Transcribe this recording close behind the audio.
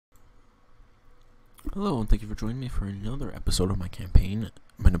Hello, and thank you for joining me for another episode of my campaign,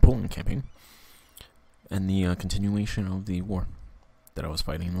 my Napoleon campaign, and the continuation of the war that I was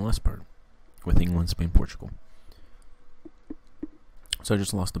fighting in the last part with England, Spain, Portugal. So I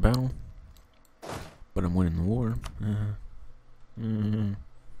just lost the battle, but I'm winning the war.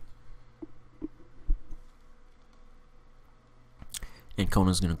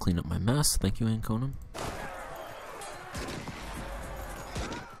 Ancona's gonna clean up my mess. Thank you, Ancona.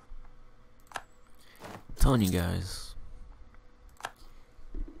 Telling you guys,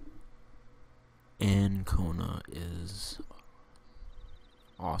 Ancona is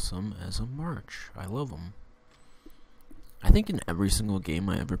awesome as a march. I love him. I think in every single game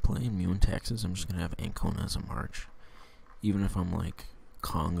I ever play in Meiou and Taxes, I'm just gonna have Ancona as a march. Even if I'm like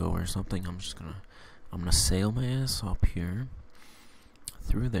Congo or something, I'm gonna sail my ass up here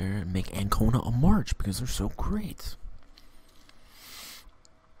through there and make Ancona a march because they're so great.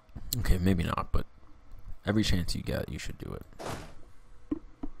 Okay, maybe not, but every chance you get, you should do it.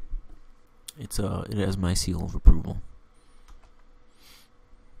 It has my seal of approval.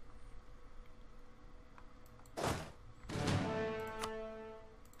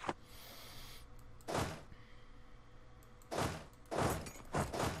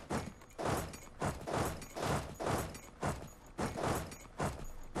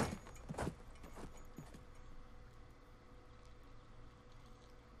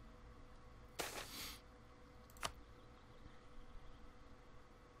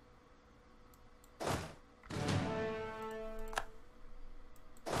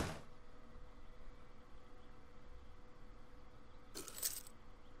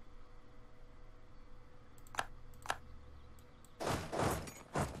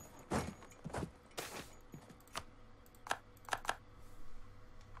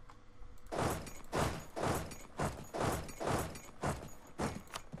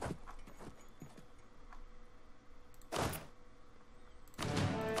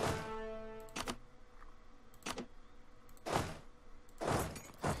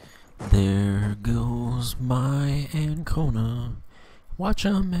 There goes my Ancona. Watch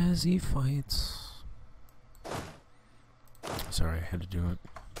him as he fights. Sorry, I had to do it.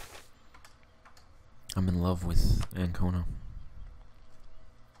 I'm in love with Ancona.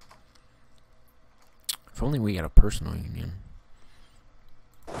 If only we had a personal union,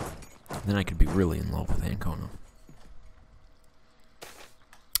 then I could be really in love with Ancona.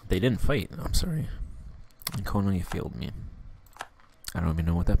 They didn't fight, I'm sorry. Ancona, you failed me. I don't even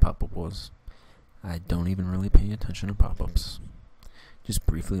know what that pop-up was. I don't even really pay attention to pop-ups. Just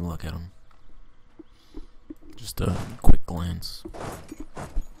briefly look at them. Just a quick glance.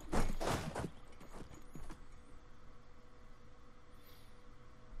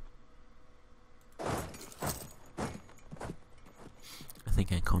 I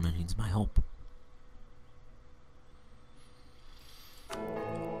think Ancona needs my help.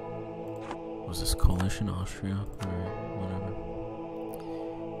 Was this coalition Austria or whatever?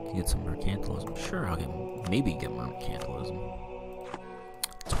 Get some mercantilism. Sure, I'll maybe get mercantilism.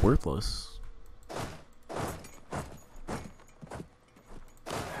 It's worthless.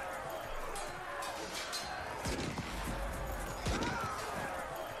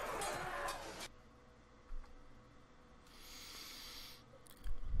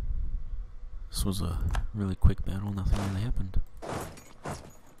 This was a really quick battle. Nothing really happened.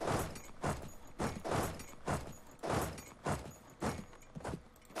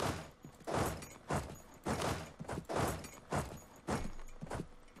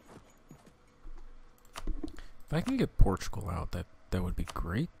 If I can get Portugal out, that would be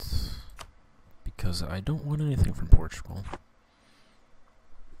great, because I don't want anything from Portugal.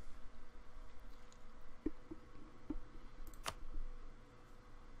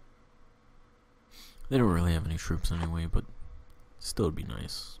 They don't really have any troops anyway, but still would be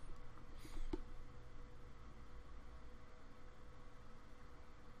nice.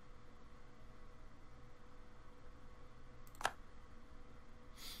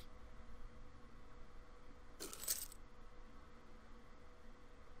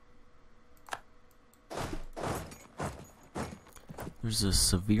 There's a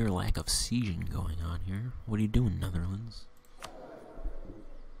severe lack of sieging going on here. What are you doing, Netherlands?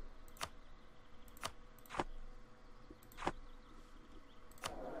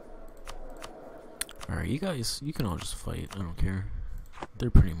 Alright, you guys, you can all just fight. I don't care.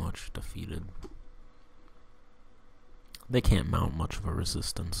 They're pretty much defeated. They can't mount much of a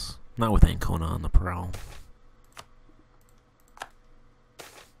resistance. Not with Ancona on the prowl.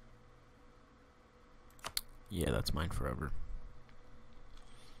 Yeah, that's mine forever.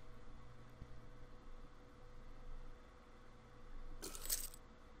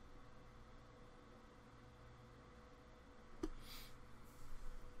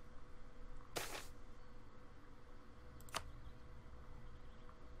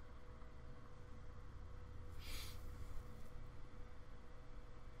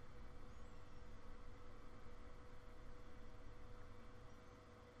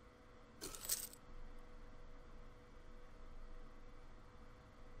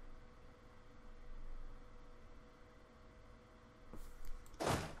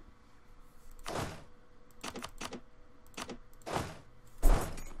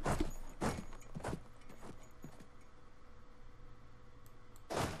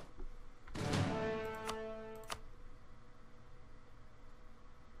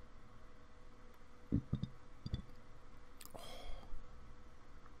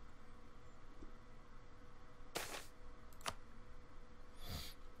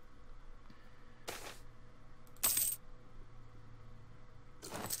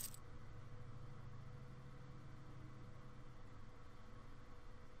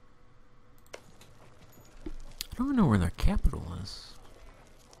 don't even know where their capital is.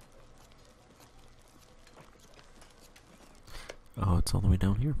 Oh, it's all the way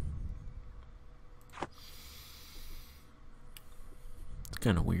down here. It's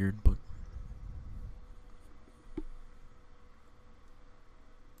kind of weird, but...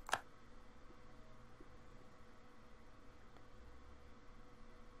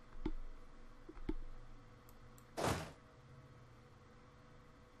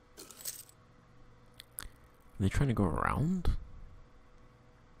 Are they trying to go around?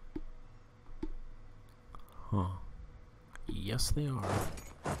 Huh. Yes, they are.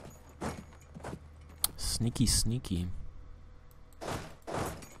 Sneaky, sneaky.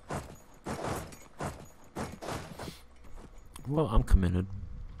 Well, I'm committed.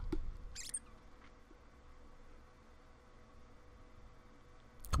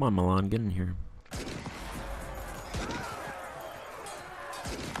 Come on, Milan, get in here.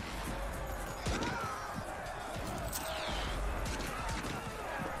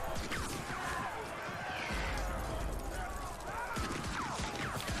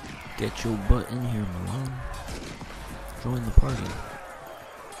 Get your butt in here, Milan. Join the party.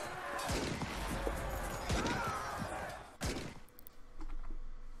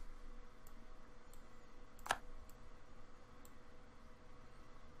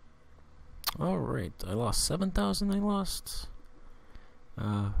 Alright, I lost 7,000, I lost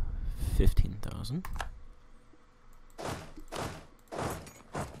 15,000.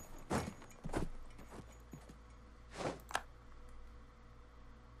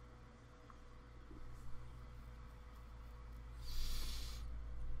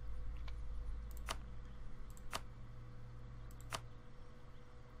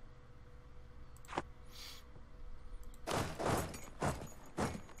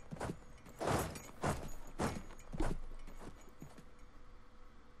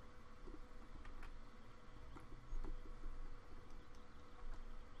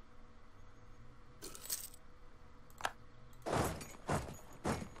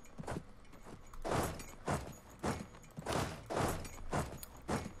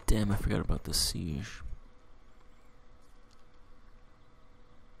 Damn, I forgot about the siege.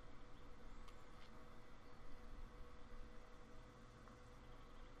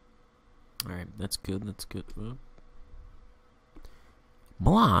 Alright, that's good, that's good.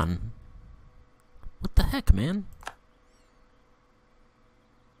 Milan? What the heck, man?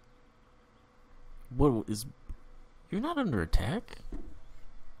 What is... You're not under attack?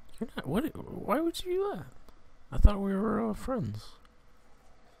 You're not... What? Why would you do that? I thought we were friends.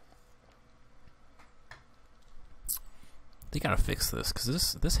 They gotta fix this,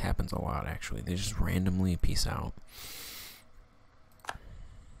 because this happens a lot, actually. They just randomly peace out.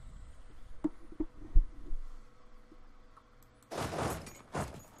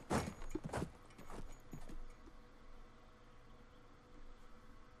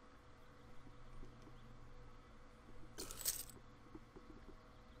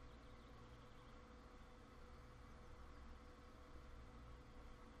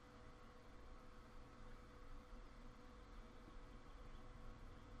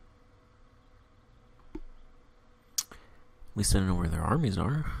 At least I don't know where their armies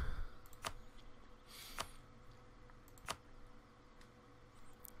are.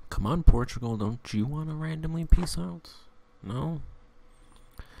 Come on, Portugal, don't you want to randomly peace out? No?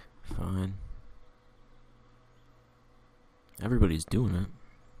 Fine. Everybody's doing it.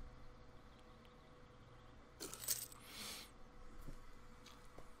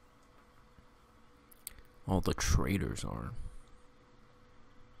 All the traitors are.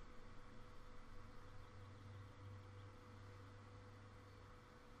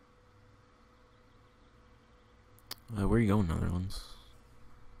 Where are you going, Netherlands?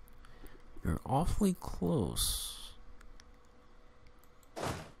 You're awfully close.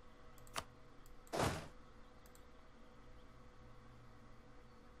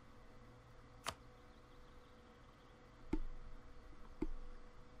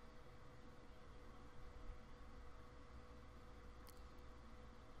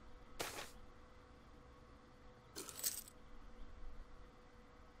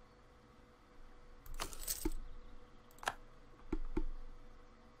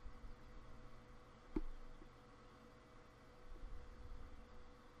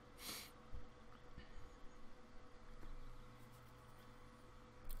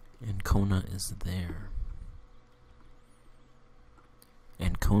 Ancona is there.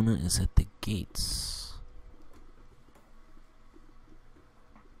 Ancona is at the gates.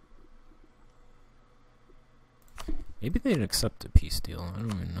 Maybe they'd accept a peace deal. I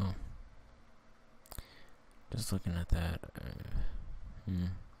don't even know. Just looking at that.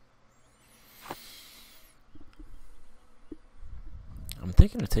 I'm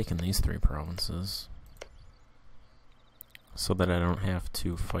thinking of taking these 3 provinces so that I don't have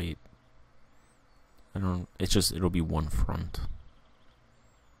to fight. It'll be one front.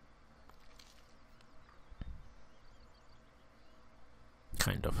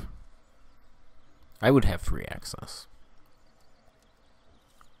 Kind of. I would have free access.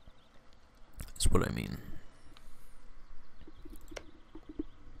 That's what I mean.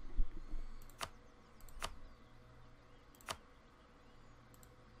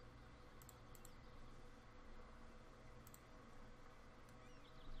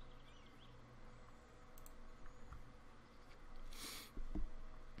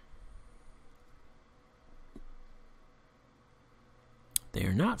 They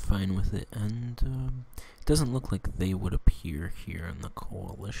are not fine with it, and it doesn't look like they would appear here in the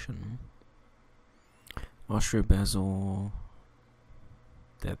coalition. Austria, Basel,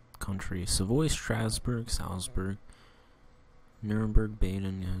 that country, Savoy, Strasbourg, Salzburg, Nuremberg,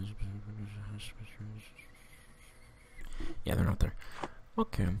 Baden. Yeah, they're not there.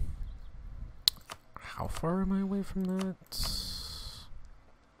 Okay. How far am I away from that?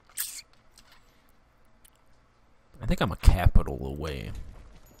 I think I'm a capital away.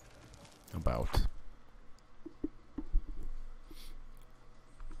 About.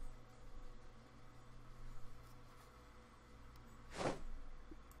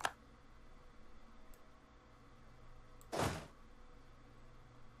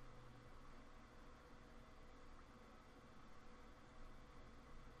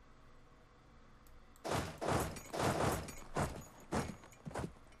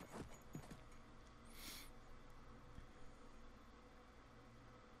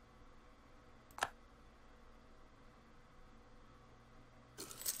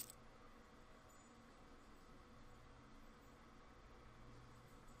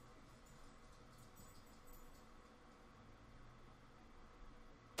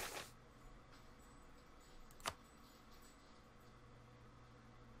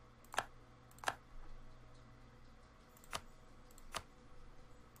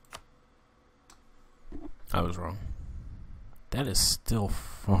 I was wrong. That is still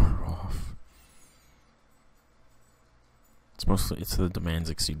far off. It's the demands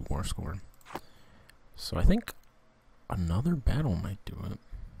exceed war score. So I think another battle might do it.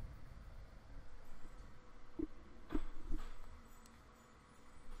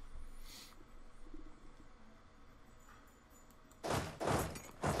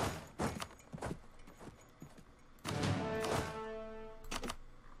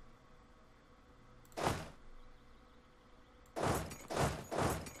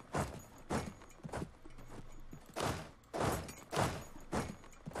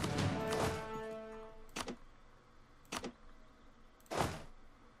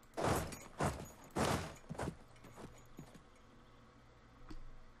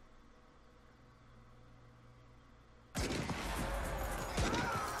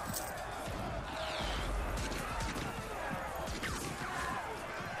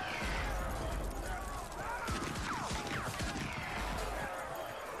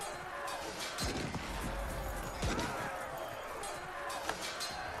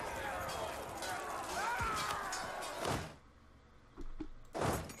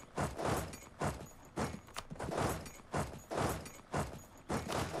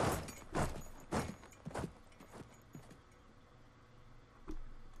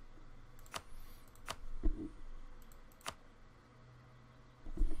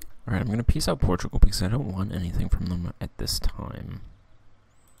 Alright, I'm going to peace out Portugal because I don't want anything from them at this time.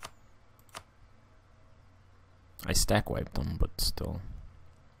 I stack wiped them, but still.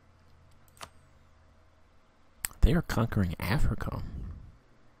 They are conquering Africa.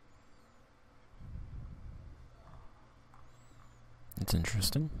 It's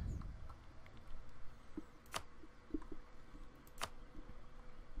interesting.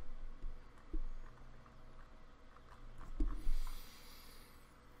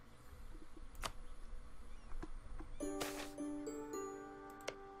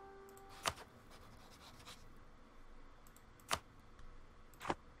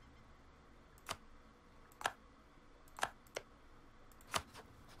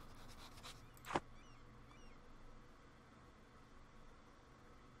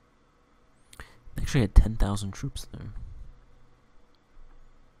 Actually had 10,000 troops there.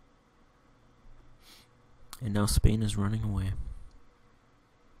 And now Spain is running away.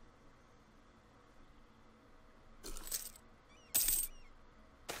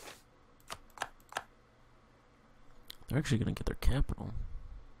 They're actually going to get their capital.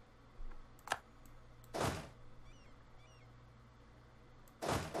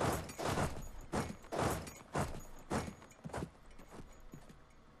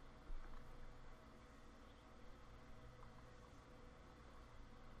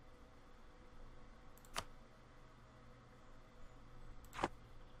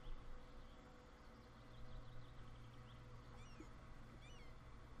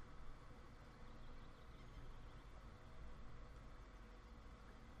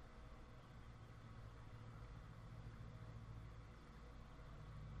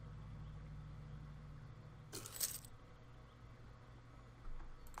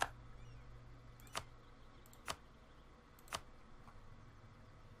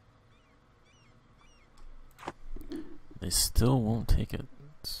 still won't take it.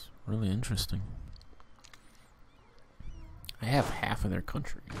 It's really interesting. I have half of their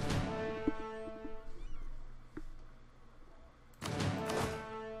country.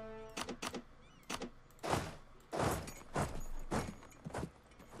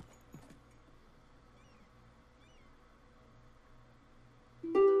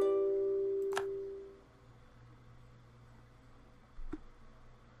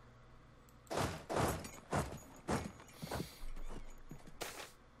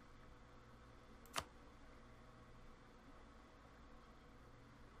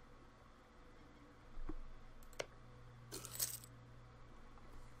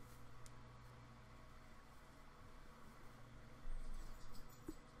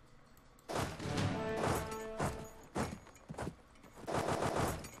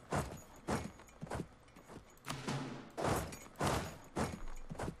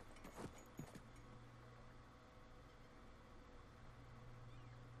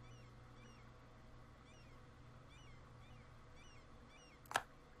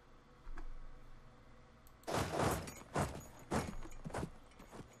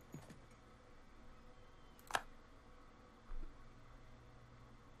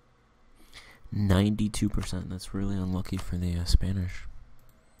 %. That's really unlucky for the Spanish.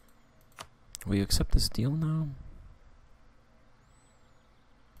 Will you accept this deal now?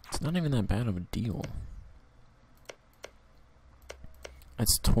 It's not even that bad of a deal.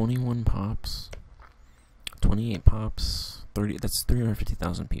 That's 21 pops, 28 pops, 30. That's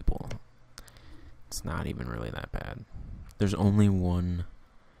 350,000 people. It's not even really that bad. There's only one.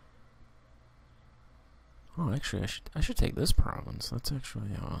 Oh, actually, I should take this province. That's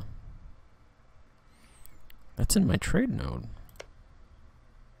actually that's in my trade node.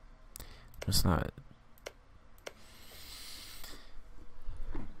 It's not.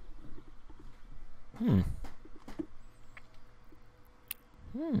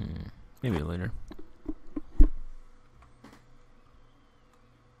 Maybe later.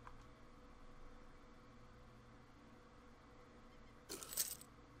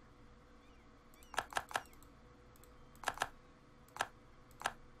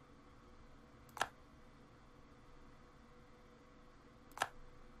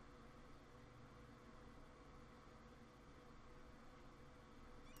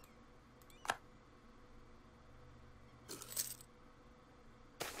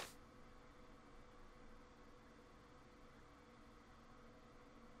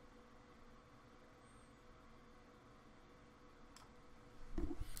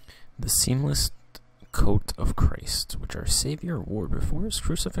 The seamless coat of Christ, which our Savior wore before his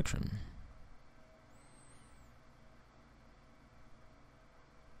crucifixion.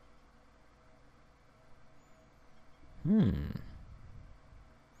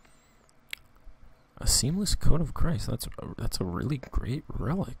 A seamless coat of Christ. That's a really great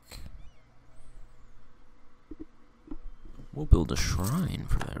relic. We'll build a shrine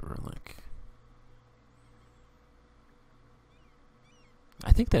for that relic.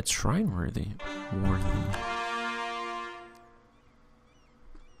 I think that's shrine worthy.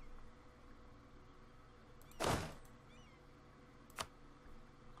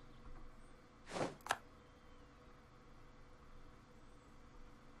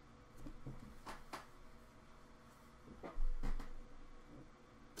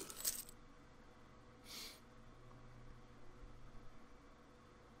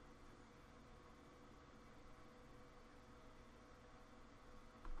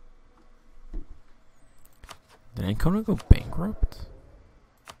 Did Ancona go bankrupt?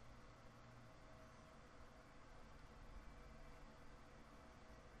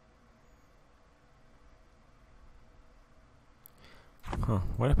 Huh,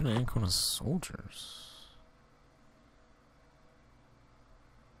 what happened to Ancona's soldiers?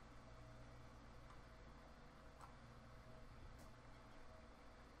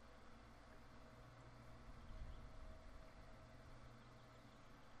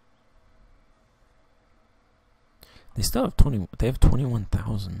 They still have 20. They have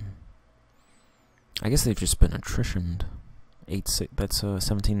 21,000. I guess they've just been attritioned. 8-6. That's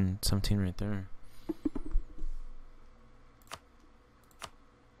 17 right there.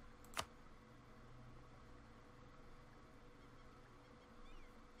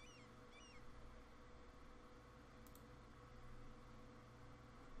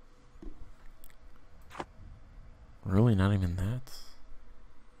 Really, not even that.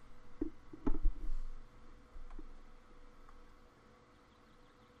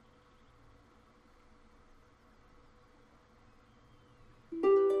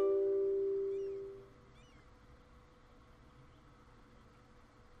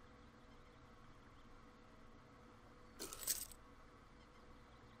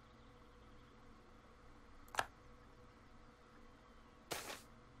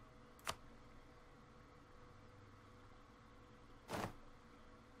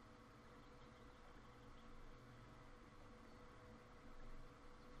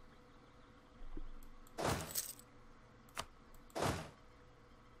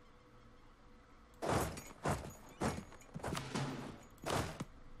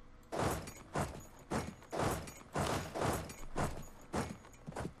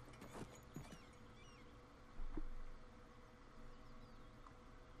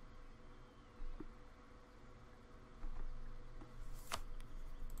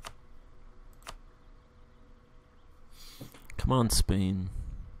 Come on, Spain.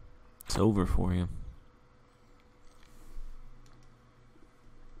 It's over for you.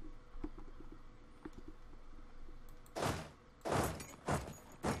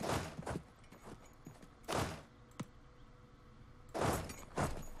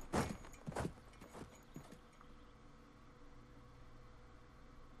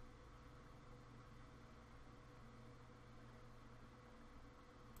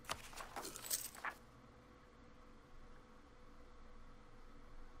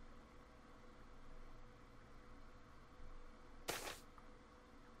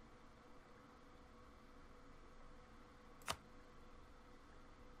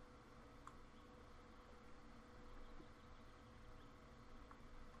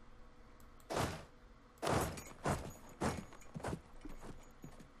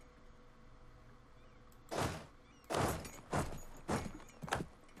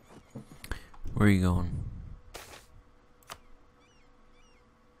 Where are you going?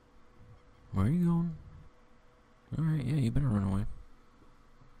 Where are you going? Alright, yeah, you better run away.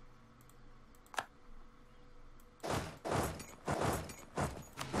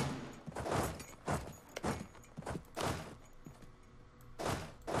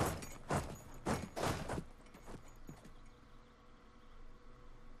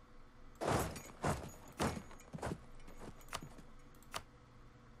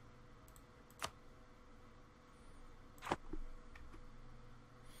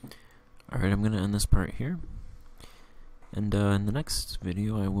 Alright, I'm going to end this part here. And in the next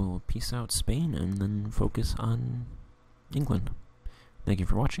video, I will peace out Spain and then focus on England. Thank you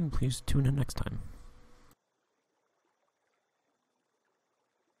for watching. Please tune in next time.